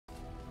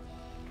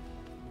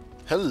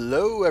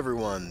Hello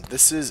everyone,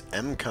 this is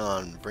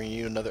MCon, bringing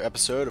you another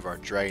episode of our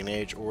Dragon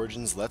Age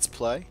Origins Let's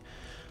Play.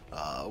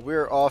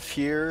 We're off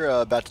here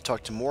about to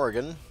talk to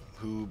Morrigan,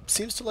 who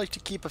seems to like to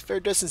keep a fair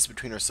distance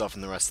between herself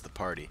and the rest of the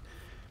party.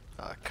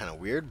 Kind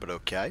of weird, but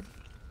okay.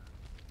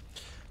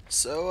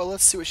 So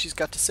let's see what she's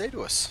got to say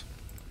to us.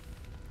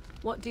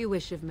 What do you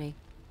wish of me?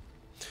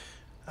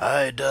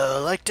 I'd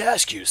like to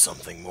ask you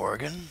something,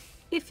 Morrigan.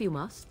 If you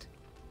must.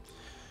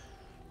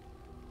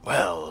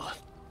 Well,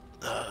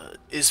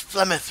 is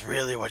Flemeth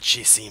really what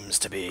she seems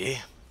to be?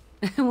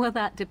 Well,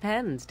 that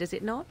depends, does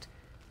it not?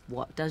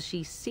 What does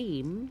she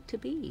seem to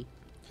be?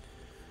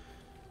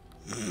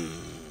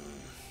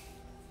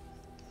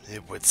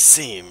 It would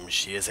seem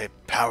she is a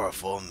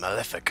powerful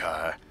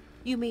Maleficar.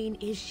 You mean,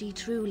 is she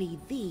truly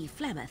the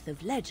Flemeth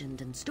of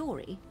legend and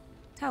story?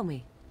 Tell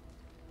me,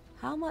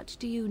 how much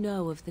do you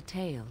know of the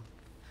tale?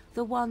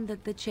 The one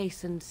that the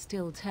Chastened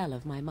still tell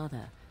of my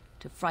mother,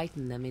 to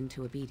frighten them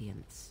into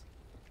obedience.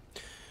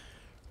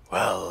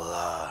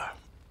 Well,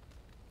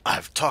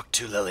 I've talked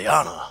to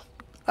Liliana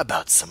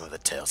about some of the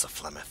tales of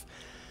Flemeth,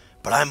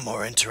 but I'm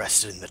more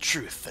interested in the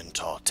truth than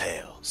tall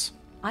tales.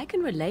 I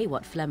can relay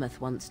what Flemeth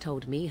once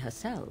told me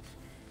herself,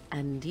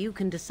 and you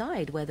can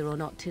decide whether or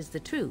not 'tis the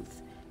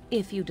truth,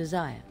 if you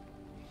desire.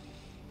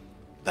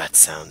 That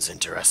sounds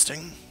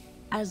interesting.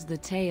 As the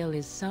tale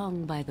is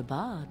sung by the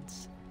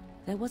bards,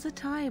 there was a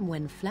time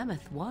when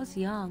Flemeth was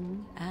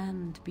young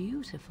and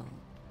beautiful.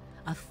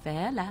 A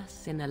fair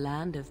lass in a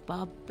land of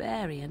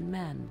barbarian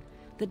men,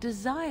 the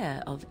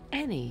desire of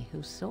any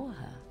who saw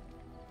her.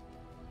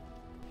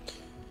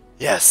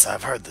 Yes,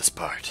 I've heard this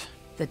part.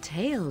 The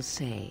tales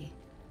say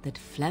that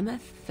Flemeth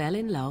fell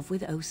in love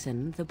with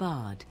Osen the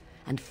bard,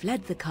 and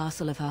fled the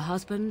castle of her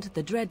husband,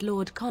 the dread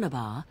Lord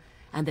Conabar,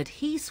 and that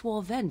he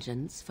swore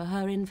vengeance for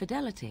her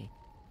infidelity.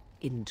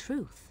 In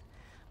truth,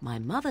 my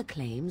mother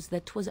claims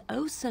that 'twas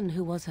Osen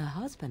who was her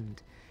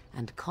husband,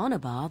 and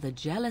Conabar the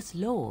jealous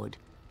lord,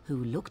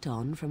 who looked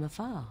on from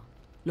afar.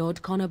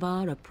 Lord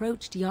Conabar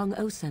approached young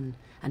Osen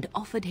and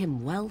offered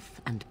him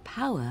wealth and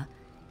power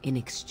in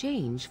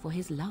exchange for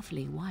his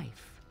lovely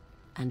wife,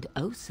 and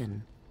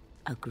Osen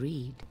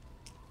agreed.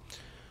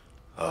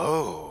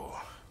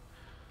 Oh,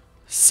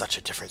 such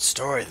a different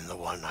story than the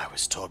one I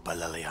was told by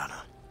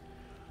Liliana.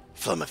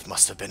 Flemeth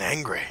must have been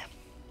angry.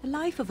 The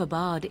life of a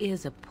bard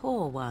is a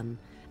poor one,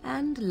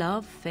 and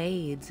love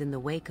fades in the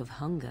wake of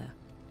hunger.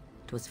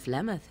 'Twas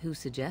Flemeth who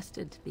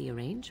suggested the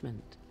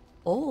arrangement.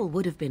 All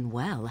would have been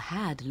well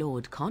had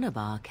Lord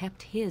Conabar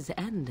kept his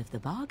end of the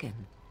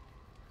bargain.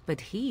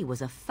 But he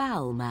was a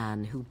foul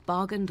man who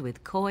bargained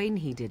with coin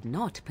he did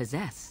not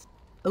possess.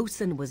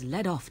 Osen was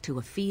led off to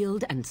a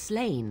field and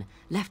slain,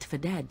 left for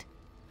dead.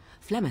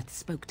 Flemeth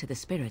spoke to the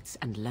spirits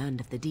and learned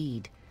of the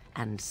deed,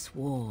 and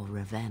swore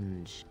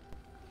revenge.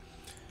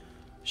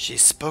 She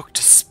spoke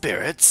to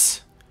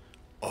spirits?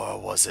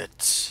 Or was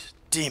it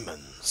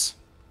demons?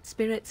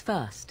 Spirits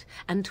first,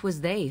 and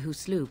 'twas they who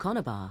slew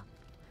Conabar.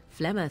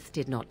 Flemeth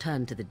did not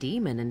turn to the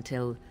demon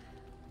until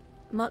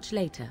much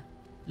later.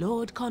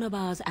 Lord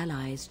Conabar's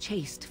allies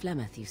chased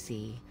Flemeth, you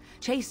see.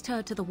 Chased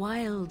her to the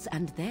wilds,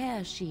 and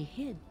there she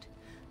hid.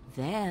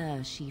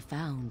 There she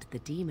found the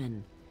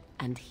demon,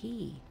 and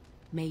he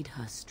made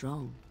her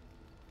strong.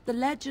 The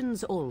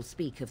legends all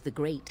speak of the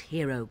great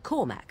hero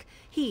Cormac,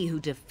 he who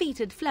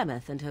defeated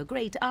Flemeth and her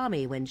great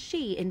army when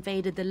she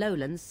invaded the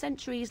lowlands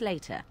centuries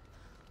later.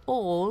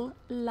 All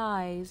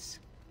lies.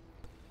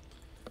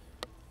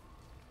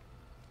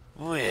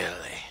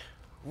 Really?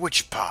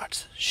 Which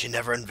part? She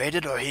never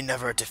invaded or he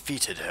never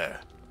defeated her?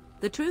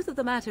 The truth of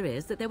the matter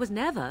is that there was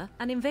never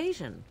an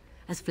invasion.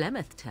 As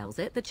Flemeth tells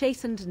it, the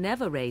Chastened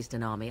never raised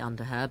an army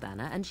under her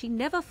banner, and she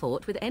never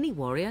fought with any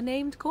warrior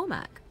named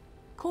Cormac.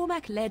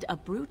 Cormac led a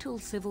brutal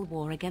civil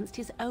war against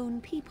his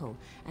own people,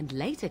 and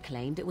later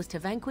claimed it was to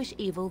vanquish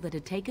evil that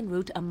had taken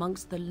root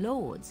amongst the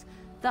lords.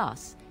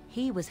 Thus,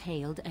 he was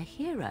hailed a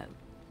hero.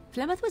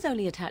 Flemeth was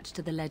only attached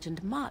to the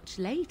legend much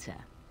later.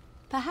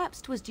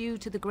 Perhaps 'twas due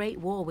to the great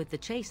war with the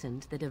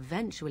Chastened that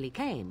eventually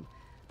came,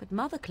 but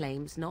Mother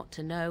claims not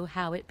to know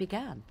how it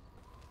began.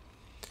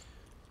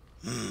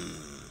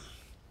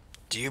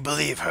 Do you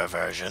believe her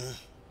version?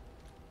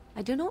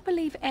 I do not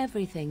believe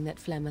everything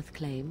that Flemeth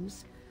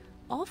claims.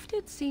 Oft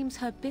it seems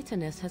her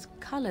bitterness has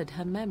colored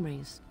her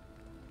memories.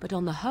 But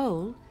on the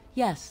whole,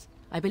 yes,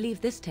 I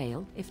believe this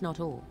tale, if not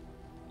all.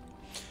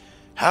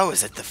 How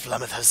is it that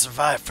Flemeth has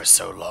survived for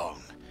so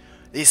long?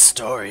 These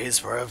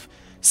stories were of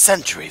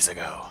centuries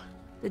ago.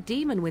 The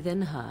demon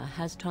within her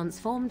has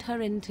transformed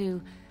her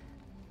into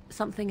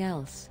something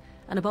else.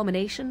 An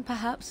abomination,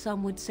 perhaps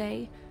some would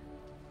say.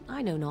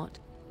 I know not.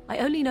 I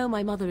only know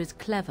my mother is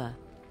clever,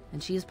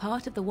 and she is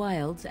part of the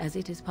wilds as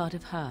it is part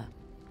of her.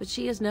 But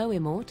she is no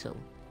immortal.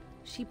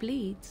 She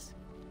bleeds.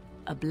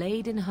 A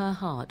blade in her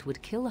heart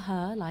would kill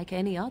her like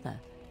any other,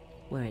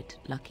 were it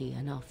lucky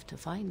enough to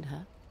find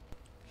her.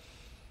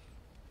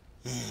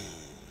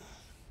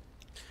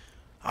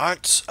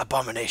 Aren't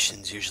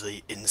abominations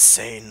usually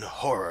insane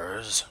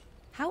horrors?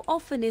 How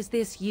often is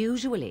this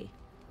usually?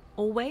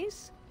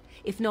 Always?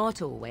 If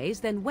not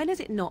always, then when is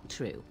it not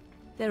true?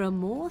 There are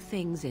more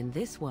things in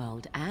this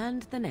world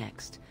and the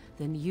next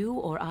than you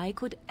or I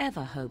could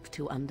ever hope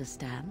to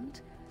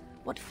understand.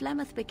 What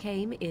Flemeth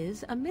became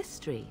is a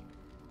mystery.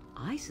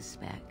 I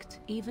suspect,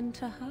 even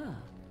to her.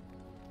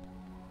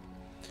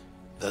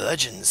 The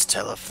legends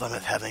tell of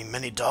Flemeth having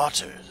many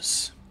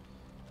daughters.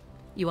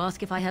 You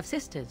ask if I have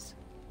sisters?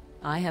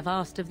 I have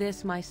asked of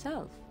this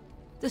myself.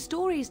 The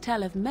stories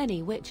tell of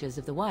many witches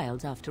of the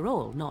wilds after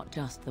all, not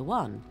just the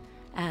one.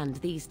 And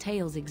these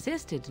tales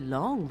existed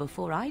long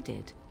before I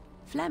did.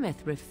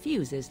 Flemeth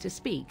refuses to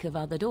speak of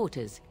other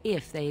daughters,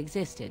 if they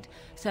existed.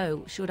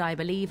 So, should I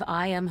believe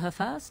I am her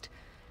first?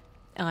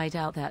 I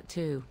doubt that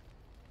too.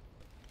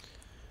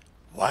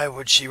 Why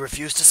would she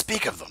refuse to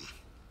speak of them?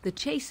 The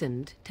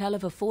Chastened tell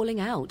of a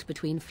falling out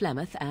between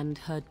Flemeth and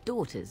her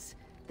daughters.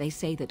 They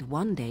say that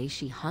one day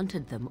she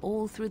hunted them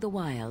all through the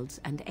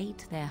wilds and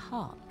ate their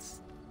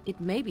hearts.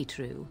 It may be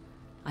true.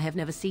 I have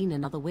never seen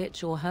another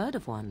witch or heard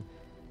of one.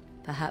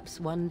 Perhaps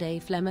one day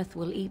Flemeth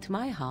will eat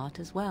my heart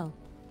as well.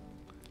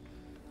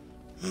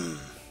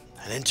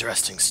 An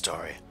interesting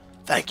story.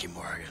 Thank you,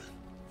 Morrigan.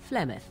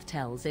 Flemeth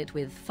tells it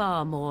with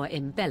far more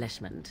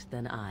embellishment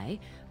than I,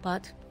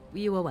 but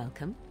you are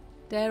welcome.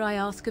 Dare I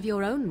ask of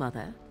your own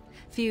mother?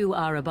 Few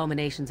are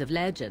abominations of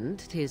legend,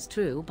 'tis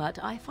true, but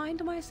I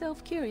find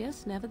myself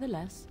curious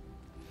nevertheless.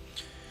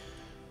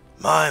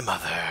 My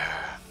mother...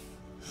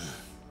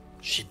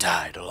 She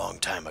died a long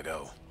time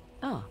ago.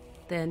 Ah,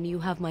 then you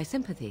have my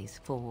sympathies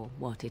for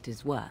what it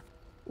is worth.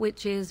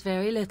 Which is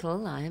very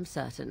little, I am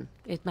certain.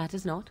 It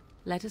matters not.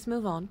 Let us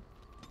move on.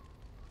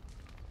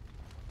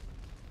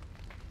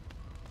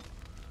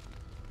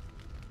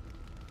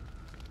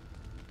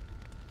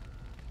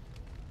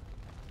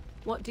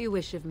 What do you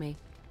wish of me?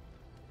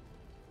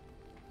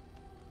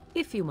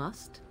 If you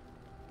must.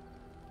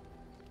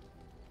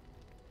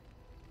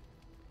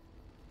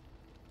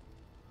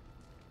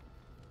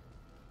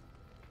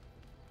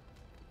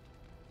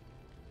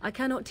 I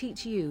cannot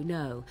teach you,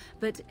 no,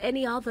 but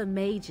any other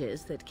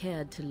mages that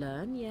cared to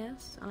learn,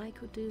 yes, I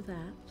could do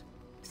that.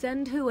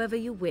 Send whoever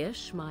you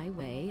wish my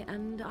way,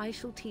 and I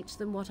shall teach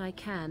them what I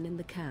can in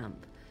the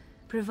camp,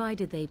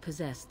 provided they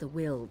possess the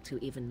will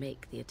to even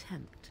make the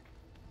attempt.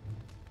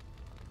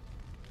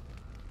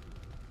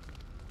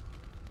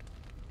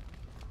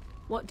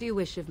 What do you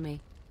wish of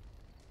me?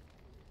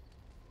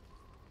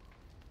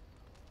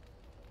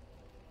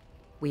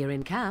 We are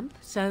in camp,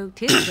 so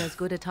 'tis as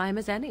good a time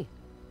as any.